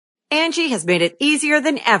Angie has made it easier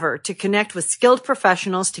than ever to connect with skilled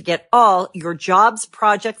professionals to get all your jobs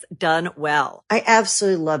projects done well. I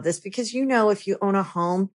absolutely love this because, if you own a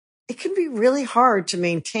home, it can be really hard to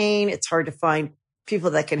maintain. It's hard to find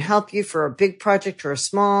people that can help you for a big project or a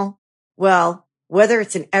small. Well, whether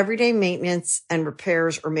it's in everyday maintenance and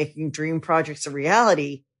repairs or making dream projects a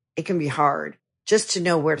reality, it can be hard just to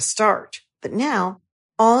know where to start. But now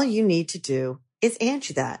all you need to do is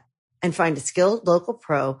Angie that and find a skilled local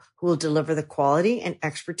pro who will deliver the quality and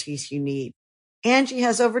expertise you need. Angie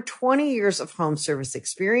has over 20 years of home service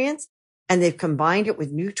experience, and they've combined it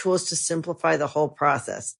with new tools to simplify the whole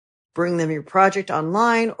process. Bring them your project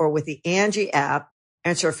online or with the Angie app,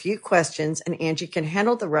 answer a few questions, and Angie can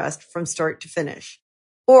handle the rest from start to finish.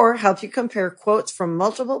 Or help you compare quotes from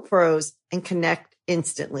multiple pros and connect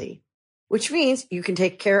instantly, which means you can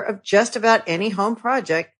take care of just about any home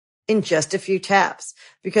project in just a few taps.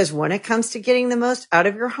 Because when it comes to getting the most out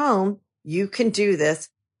of your home, you can do this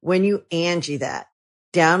when you Angie that.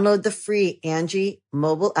 Download the free Angie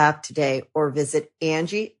mobile app today or visit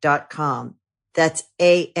Angie.com. That's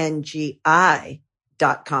ANGI.com.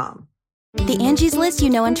 The Angie's List you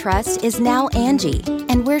know and trust is now Angie,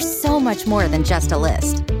 and we're so much more than just a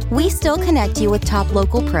list. We still connect you with top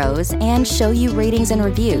local pros and show you ratings and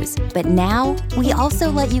reviews, but now we also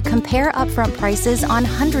let you compare upfront prices on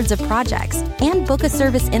hundreds of projects and book a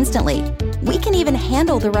service instantly. We can even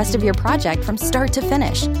handle the rest of your project from start to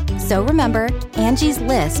finish. So remember, Angie's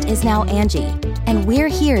List is now Angie, and we're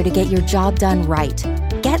here to get your job done right.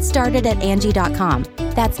 Get started at Angie.com.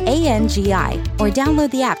 That's ANGI, or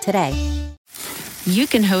download the app today. You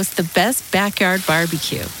can host the best backyard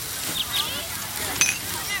barbecue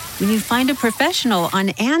when you find a professional on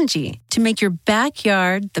Angie to make your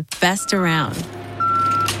backyard the best around.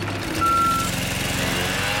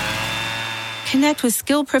 Connect with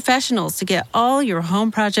skilled professionals to get all your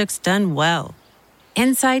home projects done well.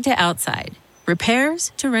 Inside to outside,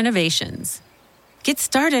 repairs to renovations. Get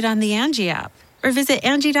started on the Angie app or visit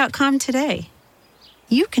Angie.com today.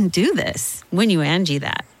 You can do this when you Angie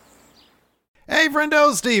that. Hey,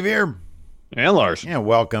 friendo, Steve here. And Lars. And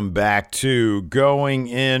welcome back to Going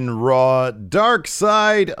in Raw Dark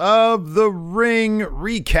Side of the Ring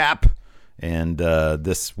recap. And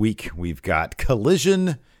this week we've got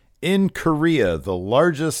Collision in Korea, the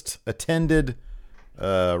largest attended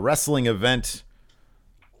wrestling event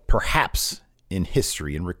perhaps in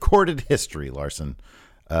history, in recorded history, Larson.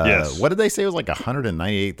 Yes. What did they say? It was like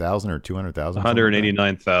 198,000 or 200,000?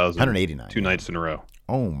 189,000. 189. 2 nights in a row.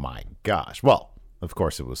 Oh, my gosh. Well, of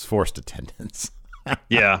course, it was forced attendance.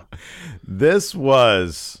 Yeah. This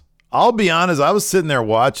was, I'll be honest, I was sitting there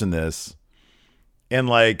watching this, and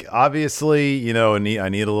like, obviously, I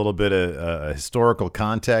need a little bit of historical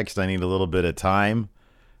context. I need a little bit of time.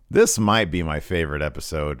 This might be my favorite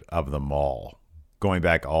episode of them all, going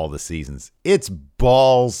back all the seasons. It's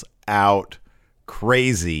balls out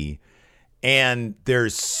crazy, and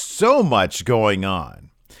there's so much going on.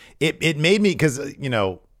 It made me, because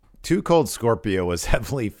Too Cold Scorpio was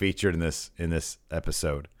heavily featured in this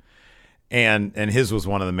episode, and his was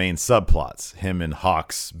one of the main subplots, him and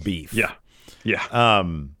Hawk's beef. Yeah.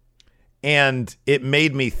 And it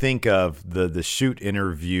made me think of the shoot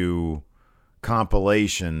interview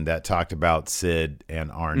compilation that talked about Sid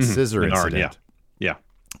and Arn Scissor incident. Arn, yeah.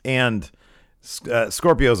 And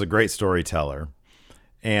Scorpio's a great storyteller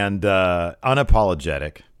and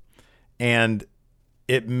unapologetic, and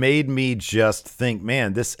it made me just think,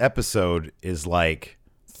 man, this episode is like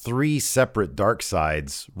 3 separate dark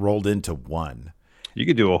sides rolled into one. You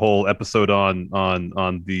could do a whole episode on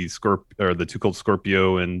the Too Cold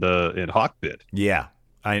Scorpio and Hawk bit. Yeah,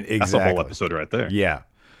 exactly. That's a whole episode right there. Yeah,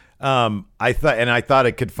 I thought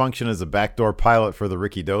it could function as a backdoor pilot for the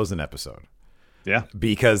Ricky Dozen episode. Yeah,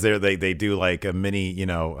 because they do like a mini,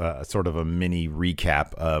 sort of a mini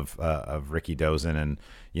recap of Ricky Dozen, and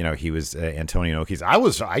he was Antonio Inoki's.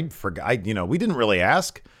 I forgot. We didn't really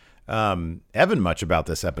ask Evan much about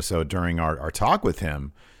this episode during our talk with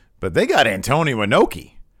him, but they got Antonio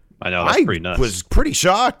Inoki. I know, that's pretty nuts. I was pretty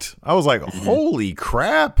shocked. I was like, holy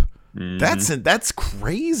crap, that's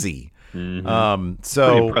crazy. So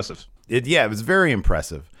pretty impressive. It was very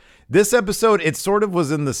impressive. This episode, it sort of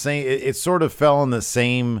was in the same. It sort of fell in the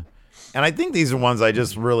same, and I think these are ones I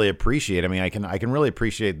just really appreciate. I mean, I can really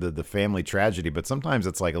appreciate the family tragedy, but sometimes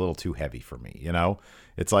it's like a little too heavy for me.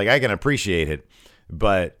 It's like I can appreciate it,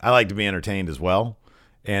 but I like to be entertained as well.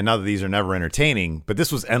 And not that these are never entertaining, but this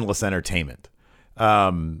was endless entertainment. I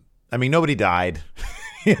mean, nobody died.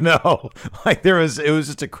 Like it was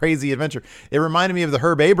just a crazy adventure. It reminded me of the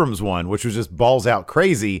Herb Abrams one, which was just balls out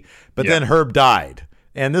crazy, but then Herb died.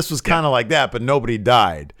 And this was kind of like that, but nobody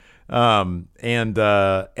died. And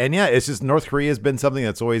yeah, it's just North Korea has been something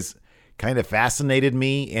that's always kind of fascinated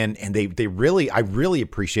me, and I really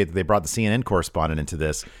appreciate that they brought the CNN correspondent into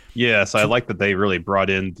this. Yes, I like that they really brought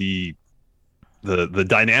in the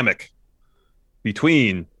dynamic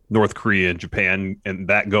between North Korea and Japan, and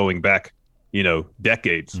that going back,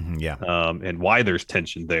 decades. And why there's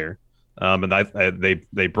tension there. And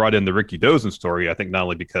they brought in the Ricky Dozen story, I think, not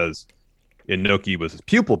only because Inoki was his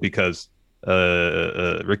pupil, because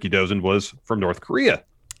Ricky Dozen was from North Korea.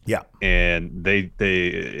 Yeah. And they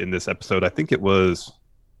in this episode, I think it was,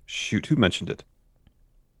 who mentioned it?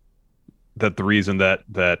 That the reason that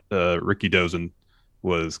Ricky Dozen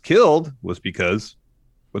was killed was because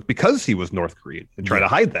he was North Korean and tried to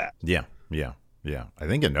hide that. Yeah. I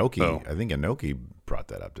think Inoki brought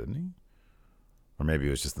that up, didn't he? Or maybe it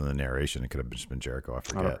was just in the narration. It could have just been Jericho. I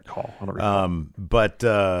forget. I don't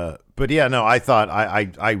recall. But yeah, no, I thought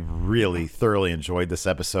I really thoroughly enjoyed this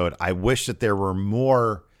episode. I wish that there were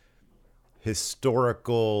more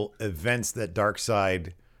historical events that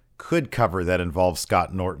Darkseid could cover that involve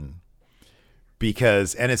Scott Norton.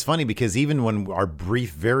 And it's funny because even when our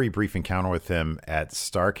very brief encounter with him at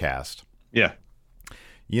Starcast, yeah,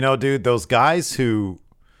 dude, those guys who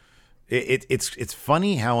it's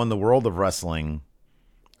funny how in the world of wrestling,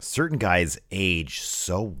 certain guys age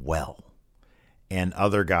so well and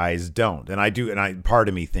other guys don't. And part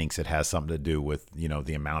of me thinks it has something to do with,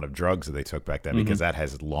 the amount of drugs that they took back then, because that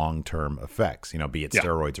has long-term effects, be it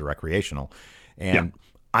steroids or recreational. And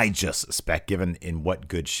I just suspect, given in what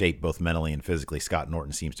good shape both mentally and physically Scott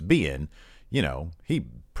Norton seems to be in, he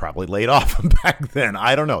probably laid off back then.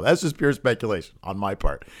 I don't know. That's just pure speculation on my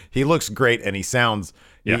part. He looks great, and he sounds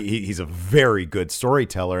he's a very good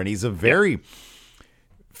storyteller, and he's a very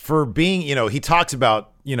for being, he talks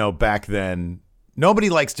about, back then nobody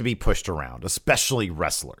likes to be pushed around, especially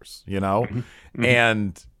wrestlers,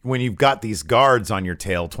 and when you've got these guards on your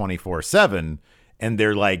tail 24/7 and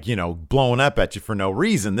they're like, blowing up at you for no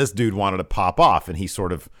reason, this dude wanted to pop off, and he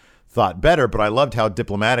sort of thought better. But I loved how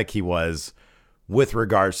diplomatic he was with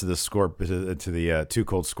regards to the Too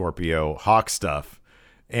Cold Scorpio Hawk stuff,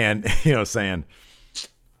 and saying,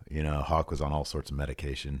 Hawk was on all sorts of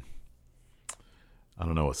medication. I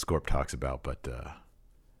don't know what Scorp talks about, but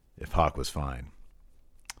if Hawk was fine,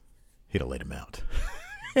 he'd have laid him out.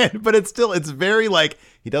 But it's very like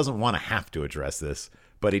he doesn't want to have to address this,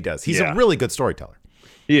 but he does. He's a really good storyteller.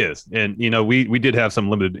 He is. And, we did have some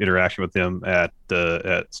limited interaction with him at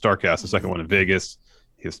Starcast, the second one in Vegas.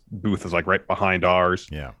 His booth is like right behind ours.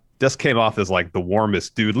 Yeah. Just came off as like the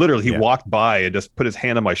warmest dude. Literally, he walked by and just put his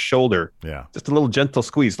hand on my shoulder. Yeah. Just a little gentle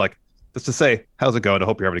squeeze, like just to say, how's it going? I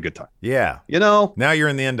hope you're having a good time. Yeah. Now you're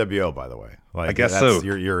in the NWO, by the way. Like, I guess so.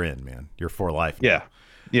 You're in, man. You're for life. Now. Yeah.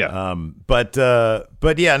 Yeah. But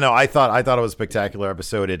yeah, no, I thought it was a spectacular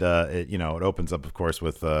episode. It opens up, of course,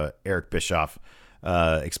 with Eric Bischoff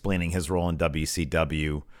explaining his role in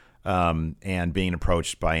WCW and being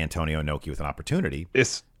approached by Antonio Inoki with an opportunity.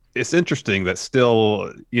 It's interesting that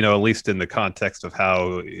still, at least in the context of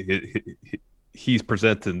how he's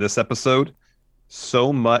presented in this episode,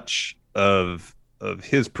 so much of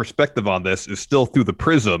his perspective on this is still through the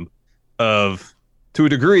prism of, to a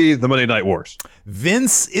degree, the Monday Night Wars.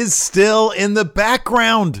 Vince is still in the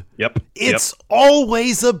background. Yep. It's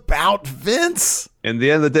always about Vince. And at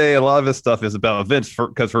the end of the day, a lot of his stuff is about Vince,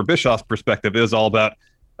 because for Bischoff's perspective, it is all about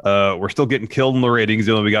we're still getting killed in the ratings.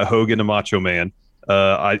 We got Hogan and Macho Man.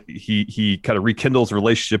 He kind of rekindles a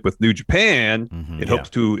relationship with New Japan and hopes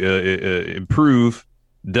to improve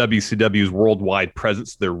WCW's worldwide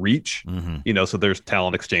presence, their reach. So there's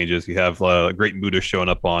talent exchanges. You have Great Muta showing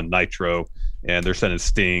up on Nitro, and they're sending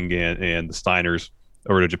Sting and the Steiners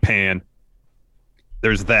over to Japan.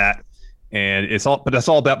 There's that, and but that's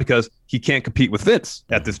all about because he can't compete with Vince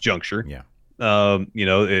at this juncture. Yeah.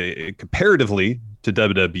 Comparatively to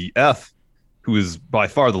WWF, who is by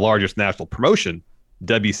far the largest national promotion,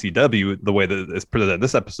 WCW, the way that it's presented in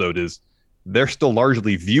this episode, is they're still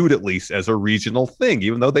largely viewed, at least, as a regional thing,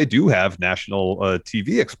 even though they do have national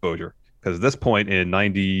TV exposure. Because at this point in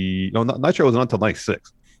Nitro wasn't until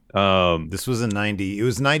 96. This was in 90. It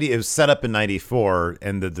was 90. It was set up in 94,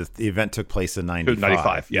 and the event took place in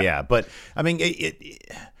 95. Yeah. But I mean,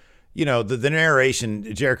 the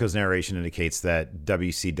narration, Jericho's narration indicates that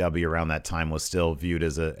WCW around that time was still viewed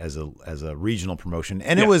as a regional promotion,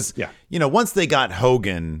 and it was, once they got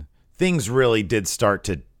Hogan, things really did start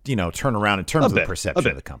to turn around in terms of the perception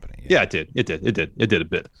of the company. Yeah, it did a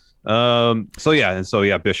bit.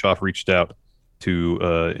 So Bischoff reached out to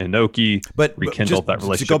Inoki, but rekindled that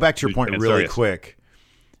relationship. To go back to your point really quick,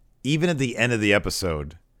 even at the end of the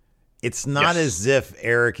episode, it's not as if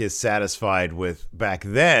Eric is satisfied with back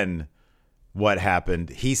then what happened.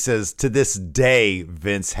 He says to this day,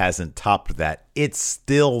 Vince hasn't topped that. It's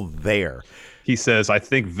still there. He says, I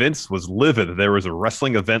think Vince was livid. There was a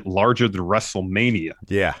wrestling event larger than WrestleMania.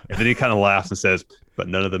 Yeah. And then he kind of laughs and says, but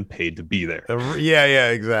none of them paid to be there. Yeah,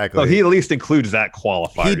 exactly. So he at least includes that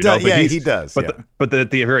qualifier. He does. He does. But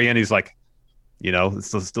at the very end, he's like, it's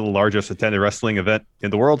still the largest attended wrestling event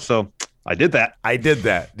in the world. So I did that.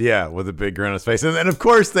 Yeah, with a big grin on his face. And then, of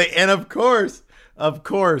course,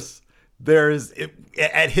 there's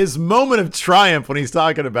at his moment of triumph when he's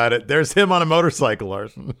talking about it, there's him on a motorcycle,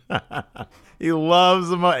 Larson. He loves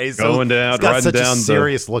the he's got such a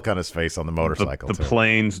serious look on his face on the motorcycle.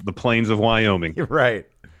 The plains of Wyoming. Right.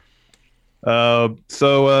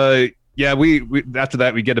 Yeah, we after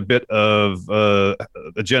that we get a bit of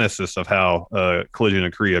the genesis of how Collision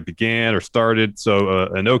in Korea began or started. So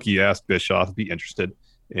Inoki asked Bischoff to be interested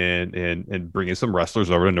in bringing some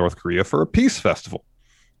wrestlers over to North Korea for a peace festival.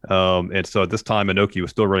 And so at this time, Inoki was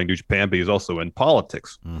still running New Japan, but he was also in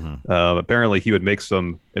politics. Apparently,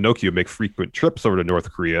 Inoki would make frequent trips over to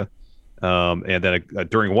North Korea. And then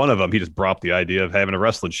during one of them, he just brought up the idea of having a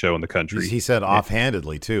wrestling show in the country. He said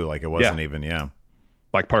offhandedly, too, like it wasn't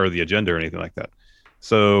like part of the agenda or anything like that.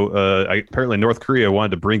 So apparently North Korea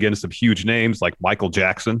wanted to bring in some huge names like Michael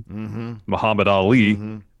Jackson, Muhammad Ali.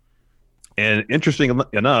 And interesting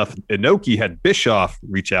enough, Inoki had Bischoff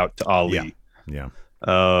reach out to Ali. Yeah.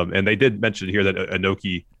 And they did mention here that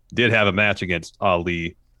Inoki did have a match against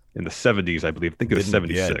Ali in the 70s, I believe. I think it was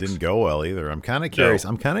 76. Yeah, it didn't go well either. I'm kind of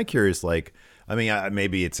curious. Like, I mean,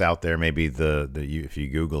 maybe it's out there. Maybe if you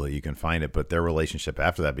Google it, you can find it. But their relationship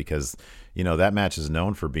after that, because that match is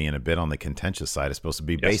known for being a bit on the contentious side. It's supposed to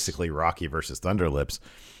be basically Rocky versus Thunderlips,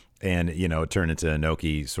 and it turned into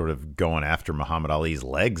Inoki sort of going after Muhammad Ali's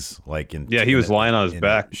legs, like he was lying on his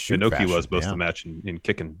back. Inoki fashion. was most of the match in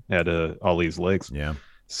kicking at Ali's legs. Yeah.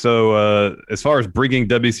 So as far as bringing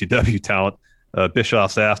WCW talent,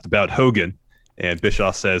 Bischoff's asked about Hogan, and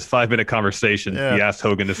Bischoff says 5-minute conversation. Yeah. He asked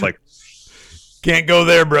Hogan, it's like, can't go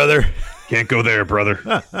there, brother. Can't go there, brother.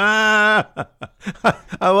 I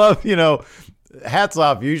love, hats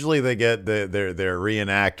off. Usually they get their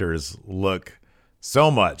reenactors look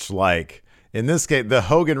so much like, in this case, the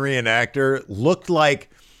Hogan reenactor looked like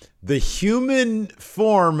the human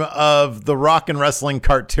form of the rock and wrestling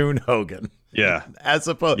cartoon Hogan. Yeah. As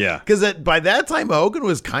opposed, yeah. Because by that time, Hogan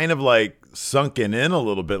was kind of like sunken in a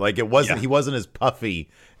little bit. Like he wasn't as puffy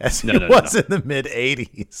as he was in the mid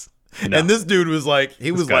 80s. No. And this dude was like,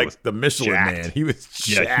 was the Michelin jacked. Man. He was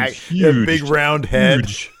jacked. Yeah, huge. Big round head.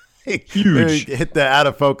 Huge. Hit the out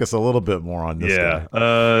of focus a little bit more on this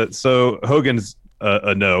guy. So Hogan's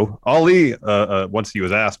a no. Ali, once he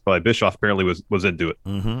was asked by Bischoff, apparently was into it.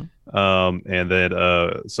 And then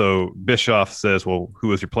so Bischoff says, well, who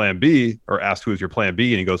was your plan B? Or asked who was your plan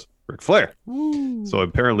B? And he goes, Ric Flair. Ooh. So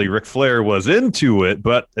apparently Ric Flair was into it,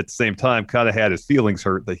 but at the same time kind of had his feelings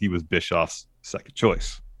hurt that he was Bischoff's second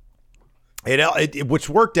choice. Which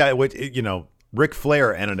worked out, Ric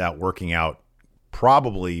Flair ended out working out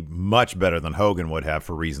probably much better than Hogan would have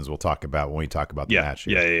for reasons we'll talk about when we talk about the match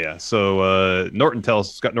here. Yeah. So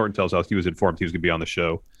Scott Norton tells us he was informed he was going to be on the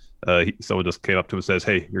show. Someone just came up to him and says,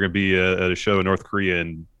 hey, you're going to be at a show in North Korea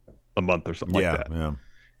in a month or something like that. Yeah.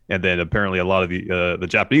 And then apparently a lot of the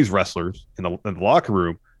Japanese wrestlers in the locker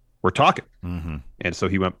room were talking. And so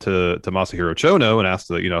he went to Masahiro Chono and asked,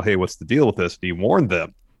 hey, what's the deal with this? And he warned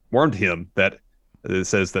him that it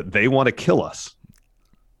says that they want to kill us.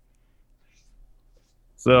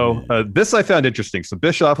 So this I found interesting. So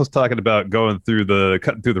Bischoff was talking about cutting through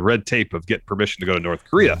the red tape of getting permission to go to North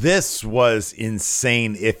Korea. This was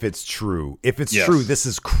insane. If it's true, true, this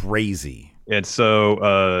is crazy. And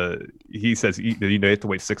so he says you have to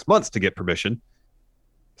wait 6 months to get permission.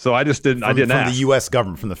 So I didn't ask. From the U.S.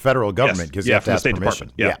 government, from the federal government, because you have to ask State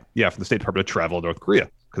permission. Department. Yeah, from the State Department to travel to North Korea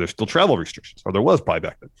because there's still travel restrictions, or there was probably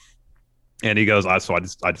back then. And he goes, I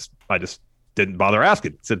just didn't bother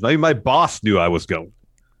asking. He said, maybe my boss knew I was going.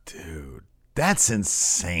 Dude, that's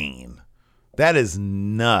insane. That is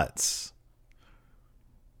nuts.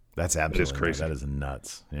 That's absolutely crazy. That is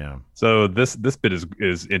nuts. Yeah. So this bit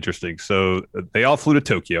is interesting. So they all flew to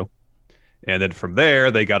Tokyo, and then from there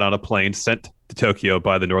they got on a plane sent to Tokyo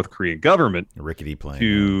by the North Korean government, a rickety plane,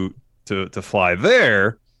 to fly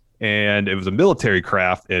there. And it was a military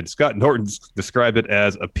craft, and Scott Norton described it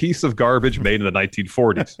as a piece of garbage made in the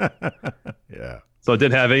 1940s. Yeah. So it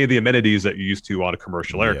didn't have any of the amenities that you used to on a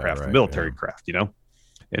commercial aircraft, military craft,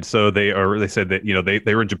 And so they said that,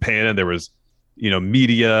 they were in Japan and there was,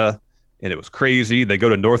 media and it was crazy. They go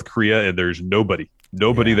to North Korea and there's nobody.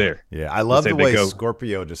 Nobody there. Yeah, I love the way go,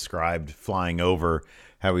 Scorpio described flying over.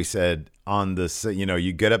 How he said on the,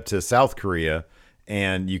 you get up to South Korea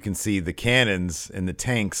and you can see the cannons and the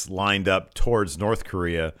tanks lined up towards North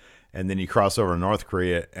Korea, and then you cross over to North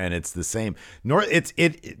Korea and it's the same.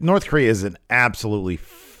 North Korea is an absolutely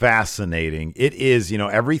fascinating. It is,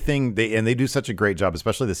 everything they do such a great job,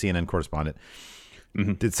 especially the CNN correspondent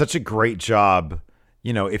did such a great job.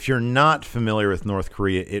 If you're not familiar with North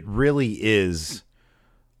Korea, it really is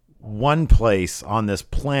one place on this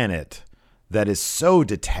planet that is so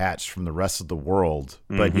detached from the rest of the world,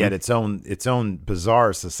 but yet its own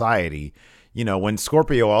bizarre society. When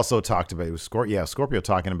Scorpio also talked about Scorpio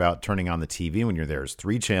talking about turning on the TV when you're there. There's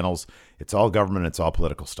 3 channels. It's all government. It's all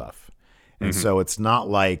political stuff. And so it's not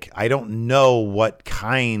like, I don't know what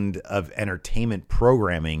kind of entertainment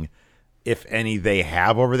programming, if any, they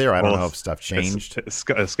have over there. I don't know if stuff changed.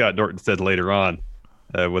 Scott Norton said later on,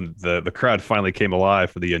 when the crowd finally came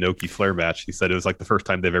alive for the Inoki Flair match, he said it was like the first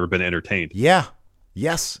time they've ever been entertained. Yeah.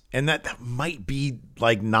 Yes. And that might be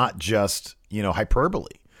like not just,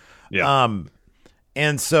 hyperbole. Yeah.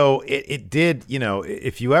 And so it did,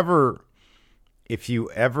 if you ever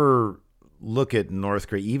look at North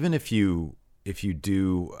Korea, even if you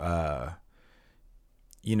do, God,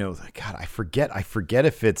 I forget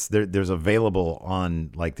if it's there's available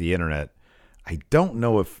on like the internet. I don't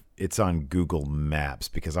know if it's on Google Maps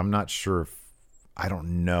because I'm not sure I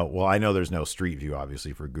don't know. Well, I know there's no Street View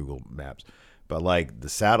obviously for Google Maps, but like the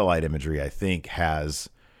satellite imagery, I think has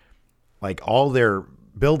like all their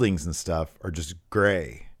buildings and stuff are just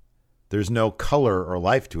gray. There's no color or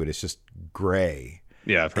life to it. It's just gray.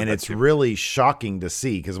 Yeah. And it's really shocking to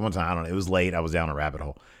see because one time, I don't know, it was late. I was down a rabbit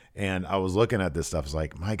hole and I was looking at this stuff. It's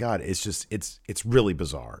like, my God, it's just, it's really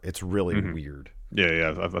bizarre. It's really weird.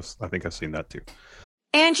 Yeah. I think I've seen that too.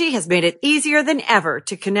 Angie has made it easier than ever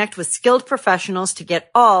to connect with skilled professionals to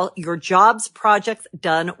get all your jobs projects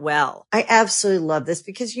done well. I absolutely love this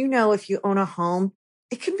because, if you own a home,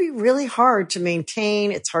 it can be really hard to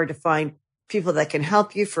maintain. It's hard to find people that can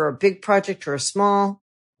help you for a big project or a small.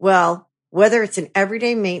 Well, whether it's in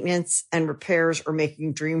everyday maintenance and repairs or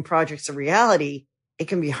making dream projects a reality, it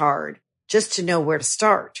can be hard just to know where to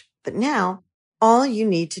start. But now all you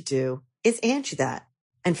need to do is Angie that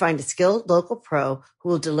and find a skilled local pro who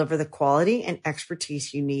will deliver the quality and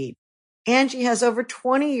expertise you need. Angie has over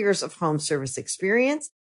 20 years of home service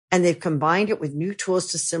experience, and they've combined it with new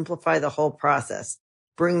tools to simplify the whole process.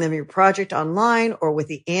 Bring them your project online or with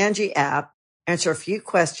the Angie app, answer a few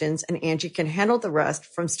questions, and Angie can handle the rest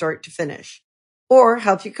from start to finish. Or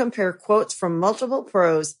help you compare quotes from multiple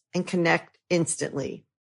pros and connect instantly,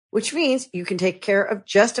 which means you can take care of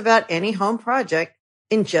just about any home project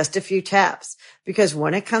in just a few taps. Because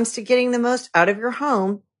when it comes to getting the most out of your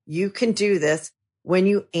home, you can do this when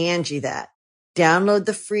you Angie that. Download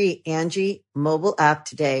the free Angie mobile app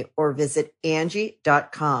today or visit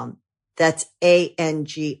Angie.com. That's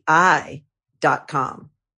ANGI.com.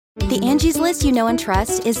 The Angie's List you know and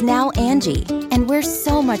trust is now Angie, and we're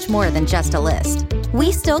so much more than just a list.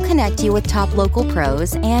 We still connect you with top local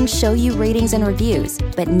pros and show you ratings and reviews,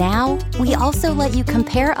 but now we also let you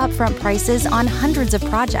compare upfront prices on hundreds of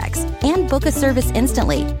projects and book a service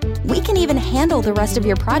instantly. We can even handle the rest of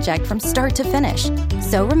your project from start to finish.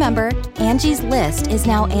 So remember, Angie's List is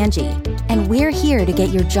now Angie, and we're here to get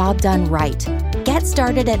your job done right. Get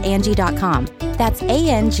started at Angie.com. That's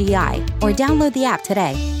ANGI, or download the app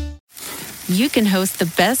today. You can host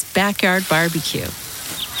the best backyard barbecue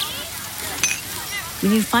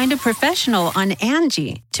when you find a professional on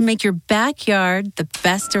Angie to make your backyard the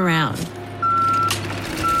best around.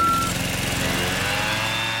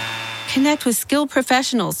 Connect with skilled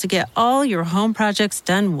professionals to get all your home projects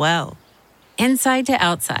done well. Inside to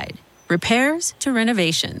outside, repairs to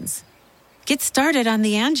renovations. Get started on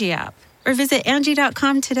the Angie app or visit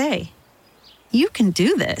Angie.com today. You can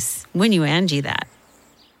do this when you Angie that.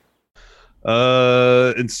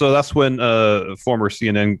 And so that's when former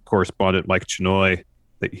CNN correspondent Mike Chinoy,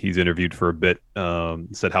 that he's interviewed for a bit,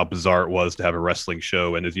 said how bizarre it was to have a wrestling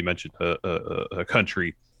show, and as you mentioned, a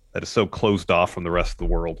country that is so closed off from the rest of the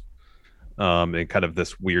world, and kind of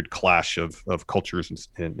this weird clash of cultures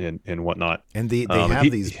and whatnot. And they have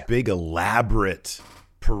these big elaborate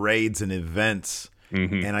parades and events,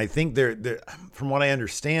 and I think they're from what I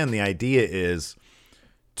understand, the idea is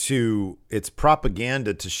it's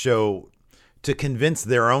propaganda to convince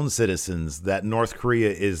their own citizens that North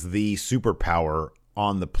Korea is the superpower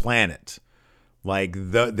on the planet. Like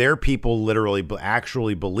their people literally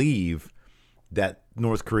actually believe that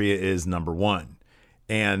North Korea is number one.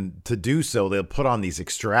 And to do so, they'll put on these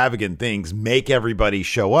extravagant things, make everybody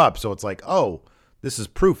show up. So it's like, oh, this is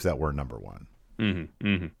proof that we're number one. And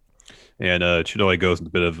Chinoy goes into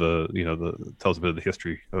a bit of tells a bit of the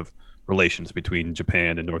history of relations between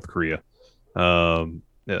Japan and North Korea.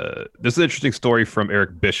 This is an interesting story from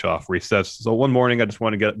Eric Bischoff where he says, so one morning I just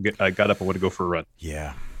want to I got up and want to go for a run.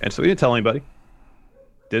 Yeah. And so he didn't tell anybody.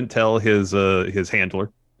 Didn't tell his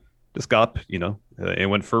handler. Just got up, and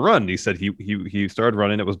went for a run. He said he started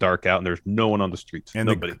running. It was dark out and there's no one on the streets. And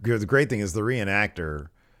nobody. The great thing is the reenactor,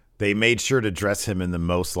 they made sure to dress him in the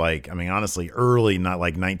most honestly, early, not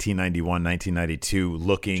like 1991, 1992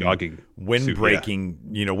 looking jogging windbreaking,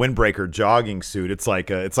 windbreaker jogging suit. It's like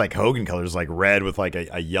Hogan colors, like red with like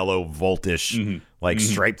a yellow voltish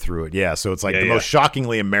stripe through it. Yeah. So it's like the most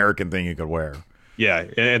shockingly American thing you could wear. Yeah.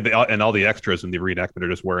 And all the extras in the reenactment are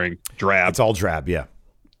just wearing drab. It's all drab. Yeah.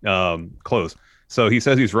 Clothes. So he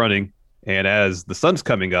says he's running. And as the sun's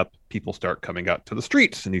coming up, people start coming out to the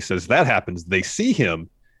streets. And he says that happens. They see him.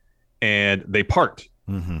 And they part.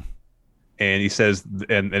 And he says,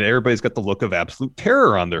 and everybody's got the look of absolute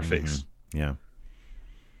terror on their face. Yeah.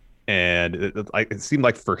 And it seemed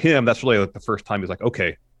like for him, that's really like the first time he's like,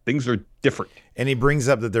 okay, things are different. And he brings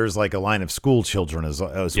up that there's like a line of school children as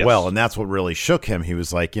well. And that's what really shook him. He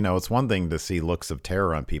was like, it's one thing to see looks of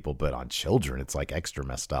terror on people, but on children, it's like extra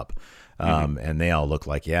messed up. And they all look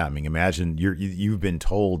like, imagine you've been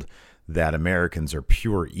told that Americans are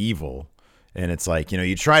pure evil. And it's like,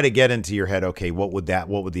 you try to get into your head, okay, what would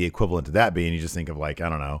the equivalent to that be? And you just think of like, I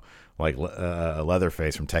don't know, like a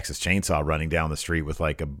Leatherface from Texas Chainsaw running down the street with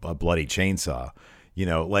like a bloody chainsaw,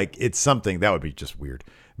 like it's something that would be just weird.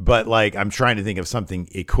 But like, I'm trying to think of something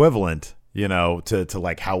equivalent, to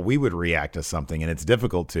like how we would react to something. And it's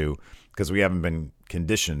difficult to, because we haven't been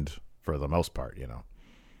conditioned for the most part,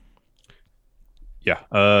 Yeah.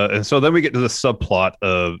 And so then we get to the subplot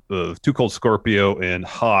of Too Cold Scorpio and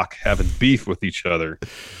Hawk having beef with each other.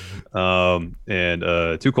 And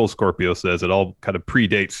Too Cold Scorpio says it all kind of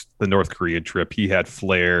predates the North Korean trip. He had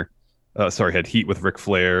had heat with Ric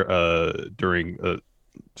Flair during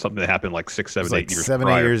something that happened like 6, 7, 8 years. 7,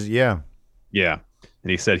 8 years. Yeah. Yeah.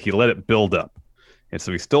 And he said he let it build up. And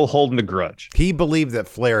so he's still holding a grudge. He believed that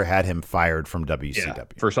Flair had him fired from WCW.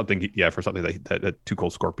 Yeah, for something that Too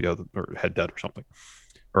Cold Scorpio had done or something.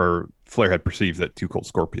 Or Flair had perceived that Too Cold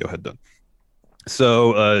Scorpio had done.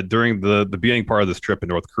 So during the beginning part of this trip in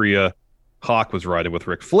North Korea, Hawk was riding with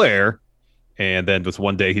Ric Flair. And then just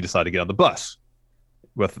one day he decided to get on the bus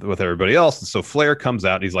with everybody else. And so Flair comes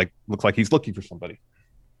out and he's like, looks like he's looking for somebody.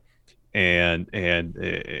 And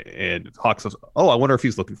Hawk says, "Oh, I wonder if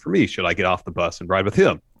he's looking for me. Should I get off the bus and ride with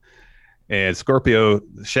him?" And Scorpio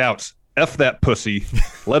shouts, "F that pussy!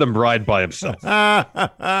 Let him ride by himself." And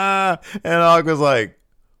Hawk was like,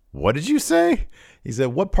 "What did you say?" He said,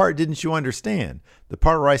 "What part didn't you understand? The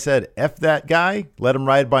part where I said F that guy, let him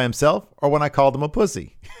ride by himself, or when I called him a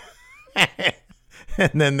pussy?"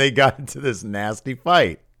 And then they got into this nasty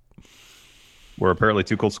fight. Where apparently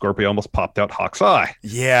Too Cold Scorpio almost popped out Hawk's eye.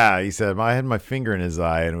 Yeah, he said, I had my finger in his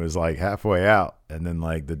eye and it was like halfway out. And then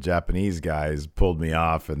like the Japanese guys pulled me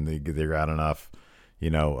off and they got enough,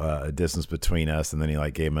 a distance between us. And then he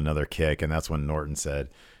like gave him another kick. And that's when Norton said,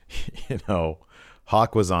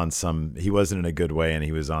 Hawk was he wasn't in a good way and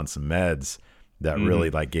he was on some meds that really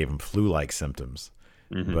like gave him flu-like symptoms.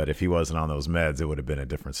 But if he wasn't on those meds, it would have been a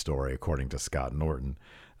different story, according to Scott Norton.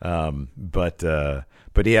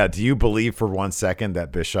 But yeah, do you believe for 1 second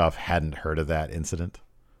that Bischoff hadn't heard of that incident?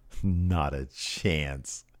 Not a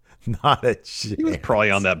chance. Not a chance. He was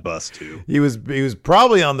probably on that bus too. He was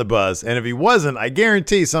probably on the bus. And if he wasn't, I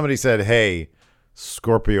guarantee somebody said, "Hey,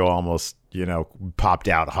 Scorpio almost, popped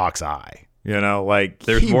out Hawk's eye." Like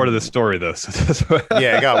there's more to the story though.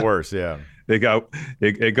 Yeah, it got worse. Yeah.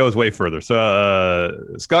 It goes way further.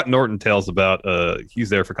 So Scott Norton tells about he's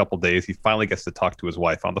there for a couple of days. He finally gets to talk to his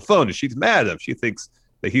wife on the phone, and she's mad at him. She thinks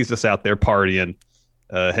that he's just out there partying,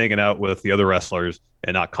 hanging out with the other wrestlers,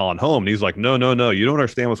 and not calling home. And he's like, "No, you don't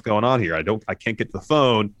understand what's going on here. I can't get to the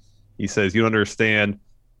phone." He says, "You don't understand."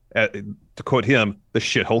 To quote him, "the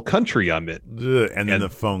shithole country I'm in." And then the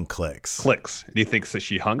phone clicks. And he thinks that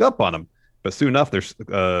she hung up on him. But soon enough, there's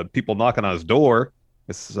people knocking on his door.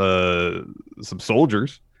 It's some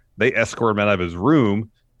soldiers. They escort him out of his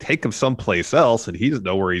room, take him someplace else, and he doesn't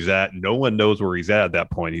know where he's at. No one knows where he's at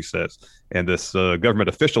that point, he says. And this government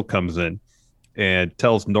official comes in and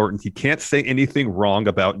tells Norton he can't say anything wrong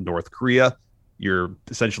about North Korea. You're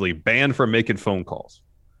essentially banned from making phone calls.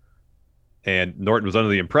 And Norton was under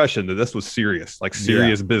the impression that this was serious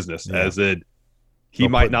business, as in he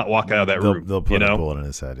might not walk out of that room. They'll put a bullet in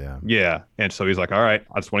his head, yeah. Yeah. And so he's like, "All right,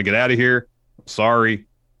 I just want to get out of here. I'm sorry."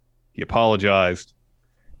 He apologized,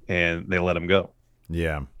 and they let him go.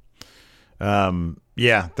 Yeah.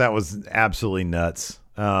 Yeah, that was absolutely nuts.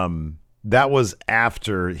 That was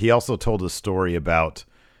after he also told a story about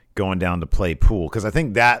going down to play pool, because I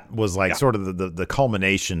think that was like sort of the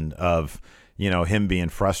culmination of, him being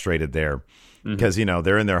frustrated there, because,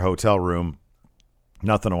 they're in their hotel room,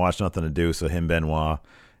 nothing to watch, nothing to do. So him, Benoit,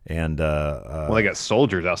 and they got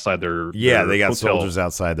soldiers outside their they got hotel soldiers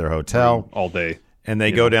outside their hotel all day. And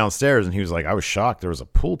they go downstairs, and he was like, I was shocked. There was a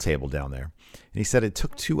pool table down there. And he said it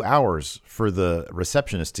took 2 hours for the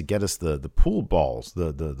receptionist to get us the pool balls,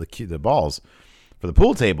 the balls for the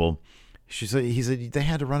pool table. He said they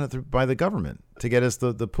had to run it through by the government to get us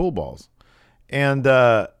the pool balls. And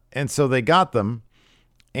so they got them,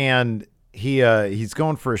 and he's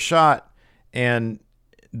going for a shot, and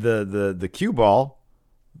the cue ball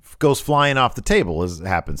goes flying off the table, as it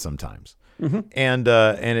happens sometimes. Mm-hmm. And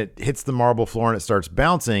it hits the marble floor, and it starts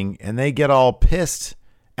bouncing, and they get all pissed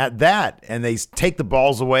at that, and they take the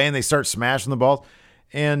balls away, and they start smashing the balls,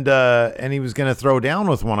 and he was going to throw down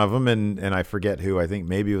with one of them, and I forget who. I think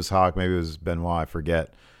maybe it was Hawk, maybe it was Benoit. I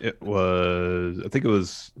forget. It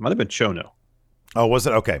might have been Chono. Oh, was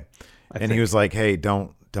it? Okay. He was like, "Hey,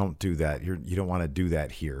 don't do that. You don't want to do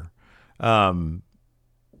that here." And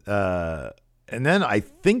then I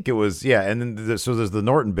think it was and then so there's the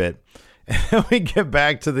Norton bit, and we get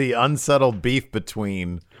back to the unsettled beef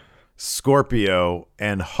between Scorpio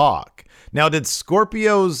and Hawk. Now, did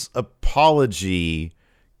Scorpio's apology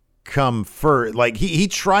come first? Like he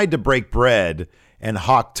tried to break bread, and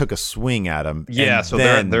Hawk took a swing at him. Yeah, so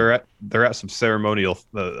they're at some ceremonial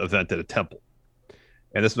event at a temple,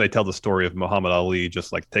 and this is when they tell the story of Muhammad Ali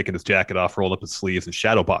just like taking his jacket off, rolled up his sleeves, and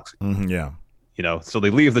shadow boxing. Mm-hmm, yeah. So they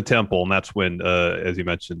leave the temple, and that's when, as you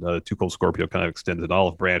mentioned, Too Cold Scorpio kind of extends an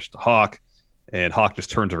olive branch to Hawk, and Hawk just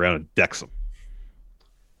turns around and decks him.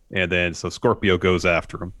 And then so Scorpio goes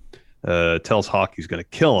after him, tells Hawk he's going to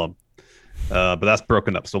kill him, but that's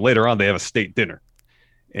broken up. So later on, they have a state dinner,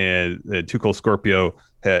 and Too Cold Scorpio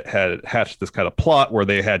had hatched this kind of plot where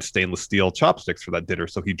they had stainless steel chopsticks for that dinner.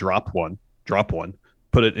 So he dropped one,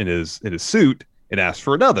 put it in his suit, and asked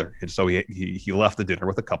for another. And so he left the dinner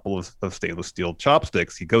with a couple of stainless steel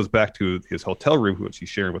chopsticks. He goes back to his hotel room, which he's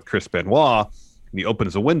sharing with Chris Benoit, and he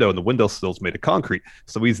opens a window, and the windowsill's made of concrete.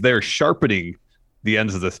 So he's there sharpening the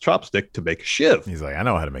ends of this chopstick to make a shiv. He's like, I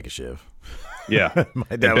know how to make a shiv. Yeah.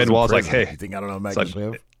 My dad and Benoit's like, hey. You think I don't know how to make a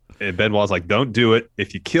shiv? And Benoit's like, don't do it.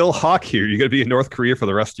 If you kill Hawk here, you're going to be in North Korea for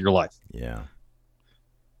the rest of your life. Yeah.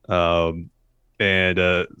 So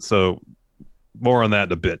more on that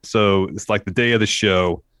in a bit. So it's like the day of the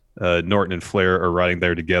show. Norton and Flair are riding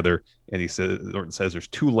there together, and Norton says there's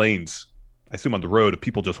 2 lanes, I assume on the road, of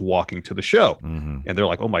people just walking to the show. Mm-hmm. And they're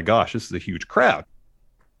like, oh my gosh, this is a huge crowd.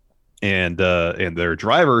 And their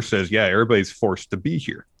driver says, yeah, everybody's forced to be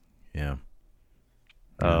here. Yeah.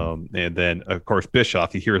 And then of course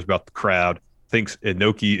Bischoff, he hears about the crowd, thinks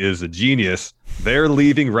Inoki is a genius. They're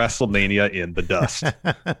leaving WrestleMania in the dust.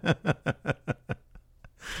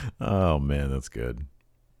 Oh man, that's good.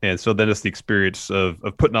 And so then it's the experience of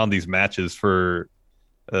putting on these matches for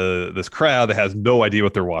this crowd that has no idea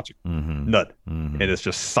what they're watching. Mm-hmm. None. Mm-hmm. And it's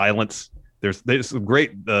just silence. There's some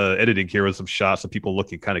great editing here with some shots of people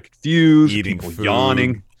looking kind of confused, eating people food.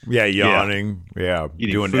 yawning. Yeah, yawning. Yeah,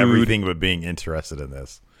 doing food. Everything but being interested in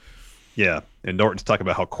this. Yeah, and Norton's talking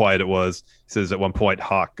about how quiet it was. He says at one point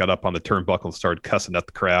Hawk got up on the turnbuckle and started cussing at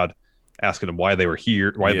the crowd, asking them why they were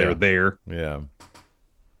here, why they were there. Yeah.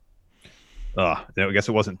 I guess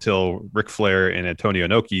it wasn't until Ric Flair and Antonio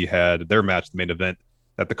Inoki had their match, the main event,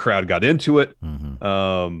 that the crowd got into it.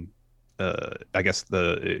 Mm-hmm. I guess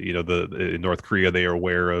in North Korea, they are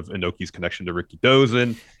aware of Inoki's connection to Ricky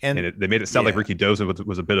Dozan, and they made it sound like Ricky Dozan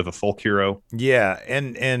was a bit of a folk hero. Yeah,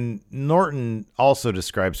 and Norton also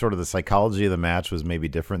described sort of the psychology of the match was maybe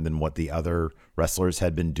different than what the other wrestlers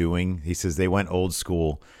had been doing. He says they went old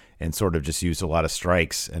school and sort of just used a lot of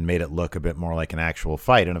strikes and made it look a bit more like an actual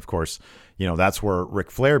fight. And of course, that's where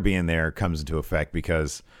Ric Flair being there comes into effect,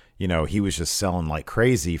 because he was just selling like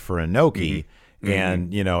crazy for Inoki. Mm-hmm.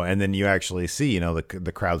 And and then you actually see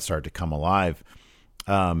the crowd start to come alive,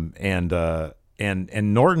 and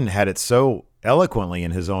Norton had it so eloquently in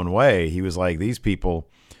his own way. He was like, these people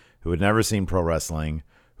who had never seen pro wrestling,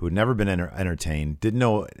 who had never been entertained, didn't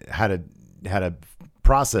know how to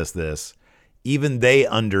process this. Even they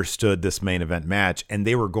understood this main event match, and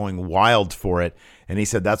they were going wild for it. And he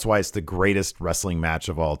said that's why it's the greatest wrestling match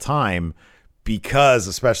of all time.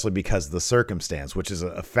 Especially because of the circumstance, which is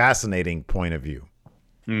a fascinating point of view.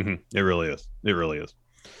 Mm-hmm. It really is.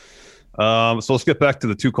 So let's get back to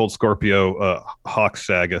the Too Cold Scorpio Hawk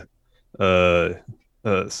saga.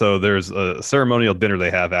 So there's a ceremonial dinner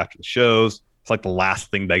they have after the shows. It's like the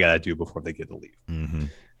last thing they got to do before they get to leave. Mm-hmm.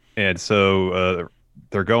 And so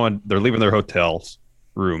they're leaving their hotels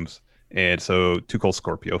rooms. And so Too Cold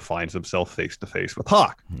Scorpio finds himself face to face with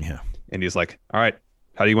Hawk. Yeah. And he's like, all right,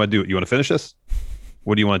 how do you want to do it? You want to finish this?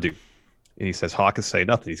 What do you want to do? And he says, Hawk is saying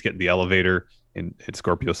nothing. He's getting the elevator. And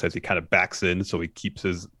Scorpio says he kind of backs in. So he keeps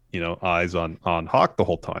his, eyes on Hawk the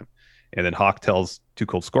whole time. And then Hawk tells Too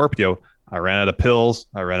Cold Scorpio, I ran out of pills.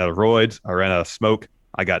 I ran out of roids. I ran out of smoke.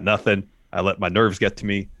 I got nothing. I let my nerves get to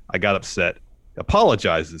me. I got upset.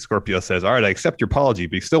 Apologizes. Scorpio says, all right, I accept your apology,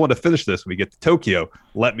 but you still want to finish this when we get to Tokyo,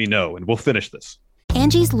 let me know and we'll finish this.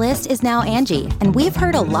 Angie's List is now Angie, and we've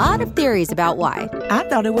heard a lot of theories about why. I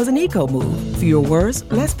thought it was an eco move. Fewer words,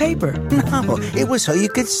 less paper. No, it was so you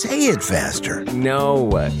could say it faster. No,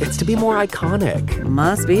 it's to be more iconic.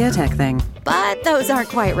 Must be a tech thing. But those aren't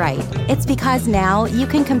quite right. It's because now you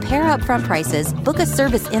can compare upfront prices, book a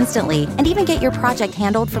service instantly, and even get your project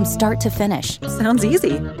handled from start to finish. Sounds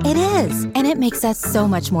easy. It is, and it makes us so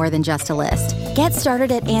much more than just a list. Get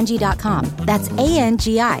started at Angie.com. That's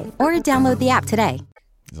ANGI, or download the app today.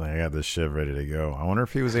 He's like, I got this shiv ready to go. I wonder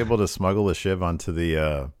if he was able to smuggle the shiv onto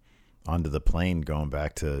the plane going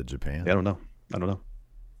back to Japan. Yeah, I don't know.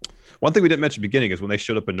 One thing we didn't mention at the beginning is when they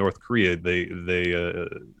showed up in North Korea, they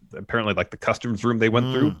apparently like the customs room they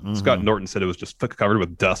went through. Mm-hmm. Scott Norton said it was just covered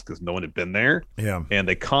with dust because no one had been there. Yeah, and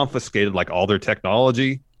they confiscated like all their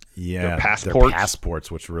technology. Yeah, their passports,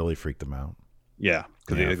 which really freaked them out. Yeah,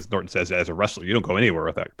 because Norton says as a wrestler, you don't go anywhere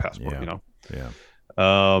with that passport. Yeah.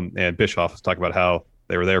 And Bischoff was talking about how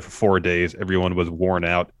they were there for 4 days. Everyone was worn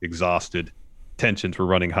out, exhausted. Tensions were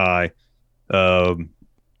running high. And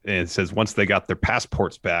it says once they got their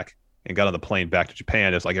passports back and got on the plane back to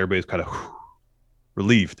Japan, it's like everybody's kind of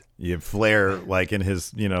relieved. You have Flair like in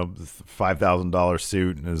his, $5,000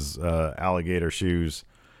 suit and his alligator shoes,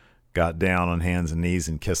 got down on hands and knees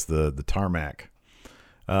and kissed the tarmac,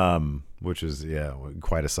 which is,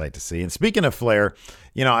 quite a sight to see. And speaking of Flair,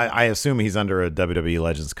 I assume he's under a WWE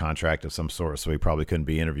Legends contract of some sort, so he probably couldn't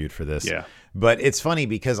be interviewed for this. Yeah. But it's funny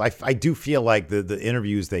because I do feel like the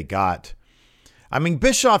interviews they got, I mean,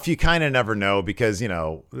 Bischoff, you kind of never know because,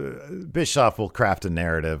 Bischoff will craft a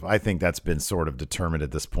narrative. I think that's been sort of determined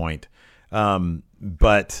at this point.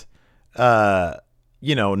 But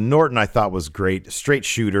Norton I thought was great. Straight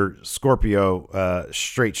shooter. Scorpio,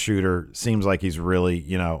 straight shooter. Seems like he's really,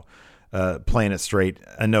 playing it straight.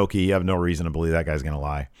 Inoki, you have no reason to believe that guy's going to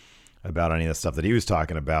lie about any of the stuff that he was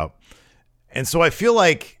talking about. And so I feel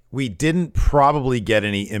like we didn't probably get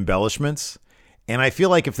any embellishments. And I feel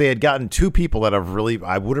like if they had gotten two people that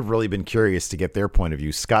I would have really been curious to get their point of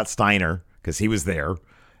view. Scott Steiner, because he was there,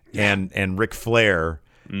 and Ric Flair.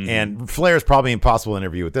 Mm-hmm. And Flair is probably impossible to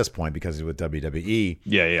interview at this point because he's with WWE.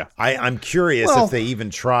 Yeah. I'm curious if they even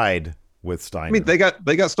tried with Steiner. I mean, they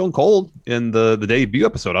got Stone Cold in the debut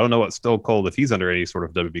episode. I don't know what Stone Cold, if he's under any sort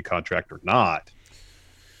of WWE contract or not.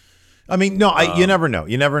 I mean, no, you never know.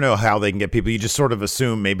 You never know how they can get people. You just sort of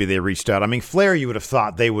assume maybe they reached out. I mean, Flair, you would have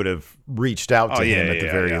thought they would have reached out to him at the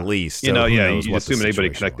very least. So you assume anybody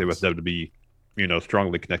connected with WWE,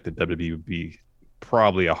 strongly connected WWE would be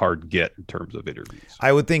probably a hard get in terms of interviews.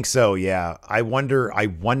 I would think so. Yeah. I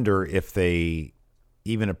wonder if they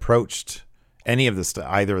even approached any of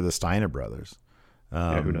either of the Steiner brothers.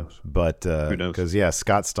 Who knows? But who knows? Because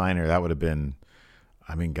Scott Steiner, that would have been.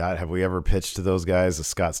 I mean, God, have we ever pitched to those guys a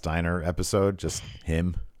Scott Steiner episode? Just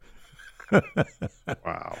him.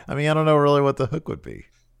 Wow. I mean, I don't know really what the hook would be.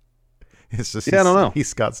 It's just I don't know. He's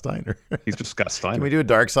Scott Steiner. He's just Scott Steiner. Can we do a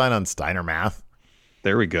dark sign on Steiner math?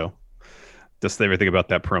 There we go. Just everything about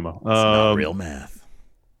that promo. It's not real math.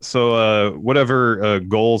 So whatever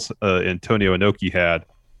goals Antonio Inoki had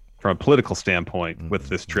from a political standpoint with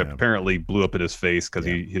this trip apparently blew up in his face because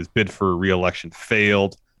his bid for re-election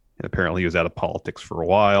failed. And apparently he was out of politics for a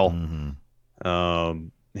while. Mm-hmm.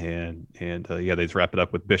 They just wrap it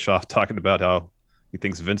up with Bischoff talking about how he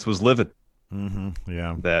thinks Vince was livid. Mm-hmm.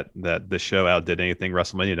 Yeah. That the show outdid anything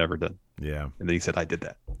WrestleMania never did. Yeah. And then he said, I did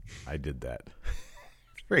that.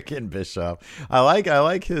 Freaking Bischoff. I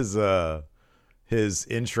like his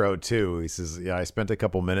intro too. He says, I spent a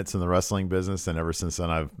couple minutes in the wrestling business and ever since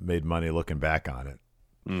then I've made money looking back on it.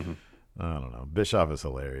 Mm-hmm. I don't know. Bischoff is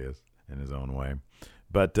hilarious in his own way.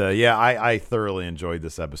 But I thoroughly enjoyed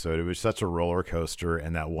this episode. It was such a roller coaster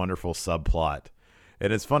and that wonderful subplot.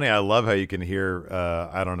 And it's funny. I love how you can hear,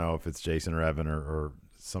 I don't know if it's Jason or Evan or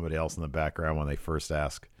somebody else in the background when they're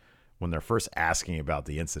first asking about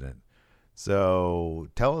the incident. So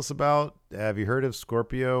tell us about, have you heard of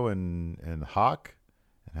Scorpio and Hawk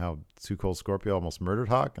and how Too Cold Scorpio almost murdered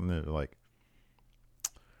Hawk? And they're like,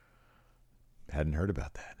 hadn't heard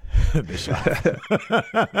about that. Bischoff.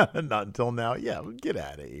 Not until now. Yeah, get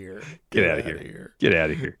out of here. Get out of here. Get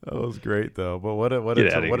out of here. That was great though. But what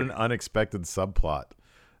an unexpected subplot.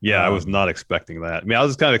 Yeah, I was not expecting that. I mean, I was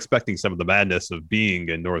just kind of expecting some of the madness of being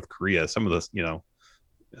in North Korea. Some of this, even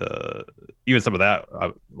some of that,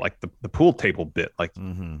 like the pool table bit, like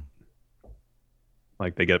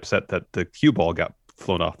they get upset that the cue ball got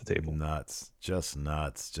flown off the table. Nuts.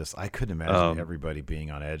 I couldn't imagine everybody being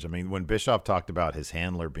on edge. I mean, when Bischoff talked about his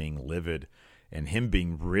handler being livid and him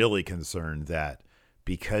being really concerned that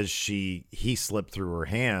because he slipped through her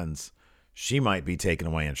hands, she might be taken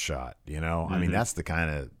away and shot, I mean, that's the kind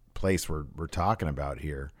of place we're talking about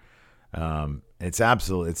here. It's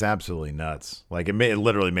absolutely nuts. Like it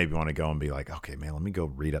literally made me want to go and be like, okay, man, let me go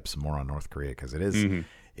read up some more on North Korea. Cause it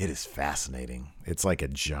is fascinating. It's like a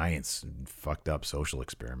giant fucked up social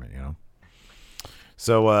experiment,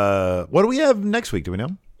 So, what do we have next week? Do we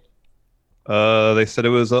know? They said it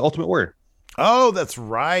was Ultimate Warrior. Oh, that's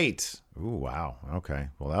right. Ooh, wow. Okay.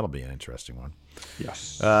 Well, that'll be an interesting one.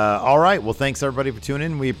 Yes. All right. Well, thanks everybody for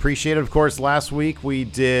tuning in. We appreciate it. Of course, last week we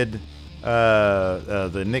did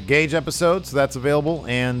the Nick Gage episode, so that's available,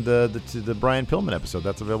 and the Brian Pillman episode,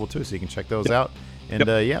 that's available too, so you can check those out. And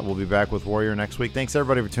we'll be back with Warrior next week. Thanks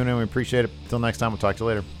everybody for tuning in. We appreciate it. Until next time, we'll talk to you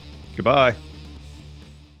later. Goodbye.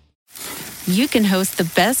 You can host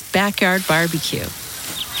the best backyard barbecue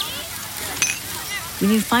when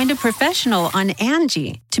you find a professional on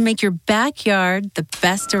Angie to make your backyard the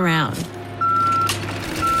best around.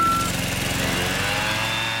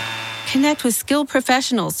 Connect with skilled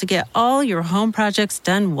professionals to get all your home projects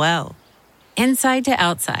done well. Inside to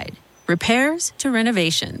outside, repairs to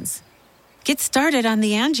renovations. Get started on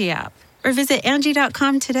the Angie app or visit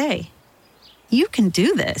Angie.com today. You can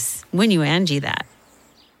do this when you Angie that.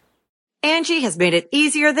 Angie has made it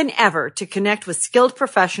easier than ever to connect with skilled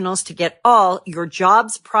professionals to get all your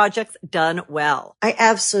jobs projects done well. I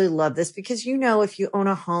absolutely love this because, if you own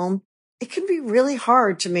a home, it can be really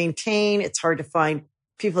hard to maintain. It's hard to find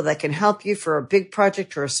people that can help you for a big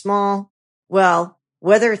project or a small. Well,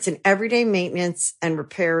 whether it's in everyday maintenance and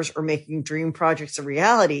repairs or making dream projects a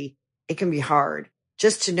reality, it can be hard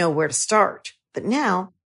just to know where to start. But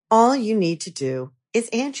now all you need to do is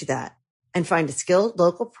Angie that and find a skilled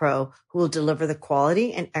local pro who will deliver the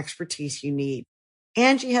quality and expertise you need.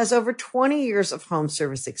 Angie has over 20 years of home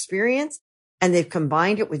service experience, and they've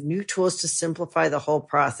combined it with new tools to simplify the whole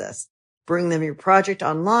process. Bring them your project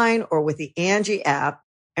online or with the Angie app,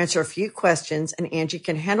 answer a few questions, and Angie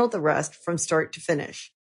can handle the rest from start to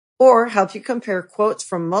finish. Or help you compare quotes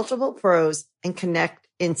from multiple pros and connect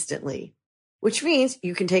instantly, which means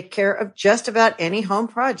you can take care of just about any home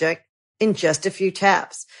project in just a few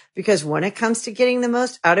taps. Because when it comes to getting the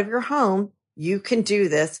most out of your home, you can do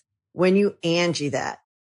this when you Angie that.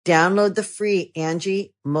 Download the free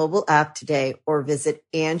Angie mobile app today or visit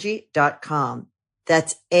Angie.com.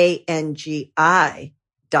 That's ANGI.com.